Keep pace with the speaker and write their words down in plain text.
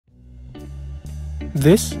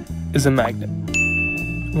This is a magnet.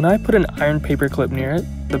 When I put an iron paperclip near it,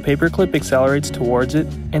 the paperclip accelerates towards it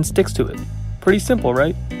and sticks to it. Pretty simple,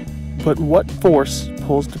 right? But what force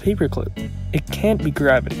pulls the paperclip? It can't be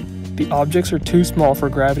gravity. The objects are too small for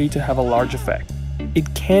gravity to have a large effect.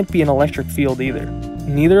 It can't be an electric field either.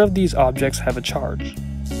 Neither of these objects have a charge.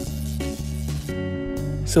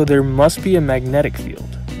 So there must be a magnetic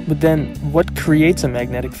field. But then, what creates a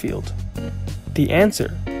magnetic field? The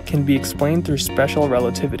answer can be explained through special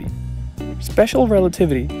relativity. Special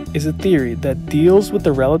relativity is a theory that deals with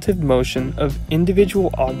the relative motion of individual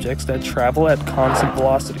objects that travel at constant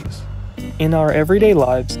velocities. In our everyday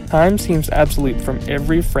lives, time seems absolute from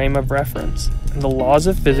every frame of reference, and the laws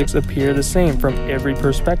of physics appear the same from every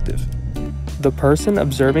perspective. The person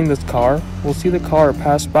observing this car will see the car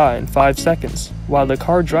pass by in 5 seconds, while the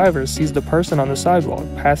car driver sees the person on the sidewalk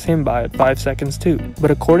pass him by at 5 seconds too.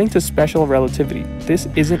 But according to special relativity, this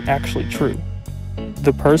isn't actually true.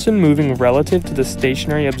 The person moving relative to the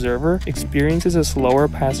stationary observer experiences a slower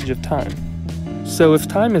passage of time. So if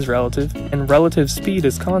time is relative, and relative speed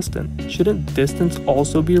is constant, shouldn't distance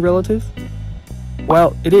also be relative?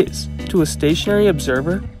 Well, it is. To a stationary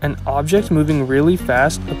observer, an object moving really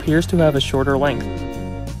fast appears to have a shorter length.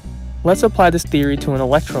 Let's apply this theory to an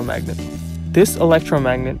electromagnet. This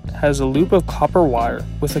electromagnet has a loop of copper wire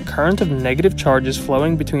with a current of negative charges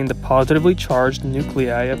flowing between the positively charged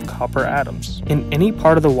nuclei of copper atoms. In any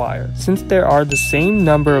part of the wire, since there are the same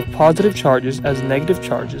number of positive charges as negative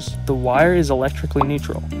charges, the wire is electrically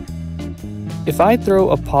neutral. If I throw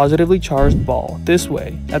a positively charged ball this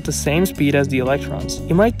way at the same speed as the electrons,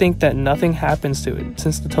 you might think that nothing happens to it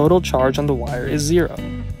since the total charge on the wire is 0.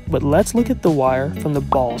 But let's look at the wire from the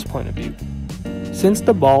ball's point of view. Since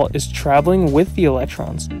the ball is traveling with the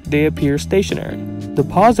electrons, they appear stationary. The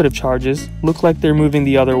positive charges look like they're moving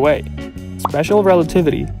the other way. Special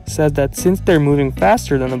relativity says that since they're moving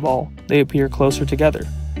faster than the ball, they appear closer together.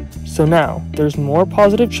 So now, there's more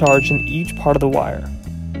positive charge in each part of the wire.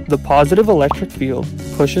 The positive electric field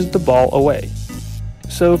pushes the ball away.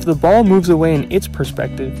 So if the ball moves away in its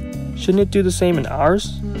perspective, shouldn't it do the same in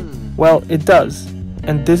ours? Well, it does,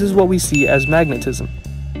 and this is what we see as magnetism.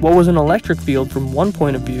 What was an electric field from one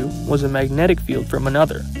point of view was a magnetic field from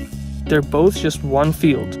another. They're both just one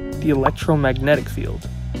field, the electromagnetic field.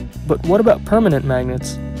 But what about permanent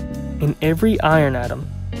magnets? In every iron atom,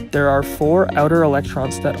 there are 4 outer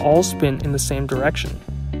electrons that all spin in the same direction.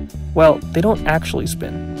 Well, they don't actually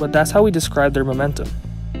spin, but that's how we describe their momentum.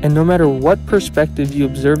 And no matter what perspective you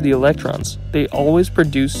observe the electrons, they always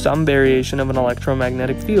produce some variation of an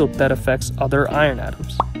electromagnetic field that affects other iron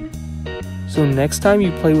atoms. So next time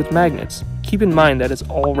you play with magnets, keep in mind that it's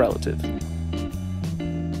all relative.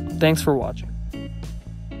 Thanks for watching.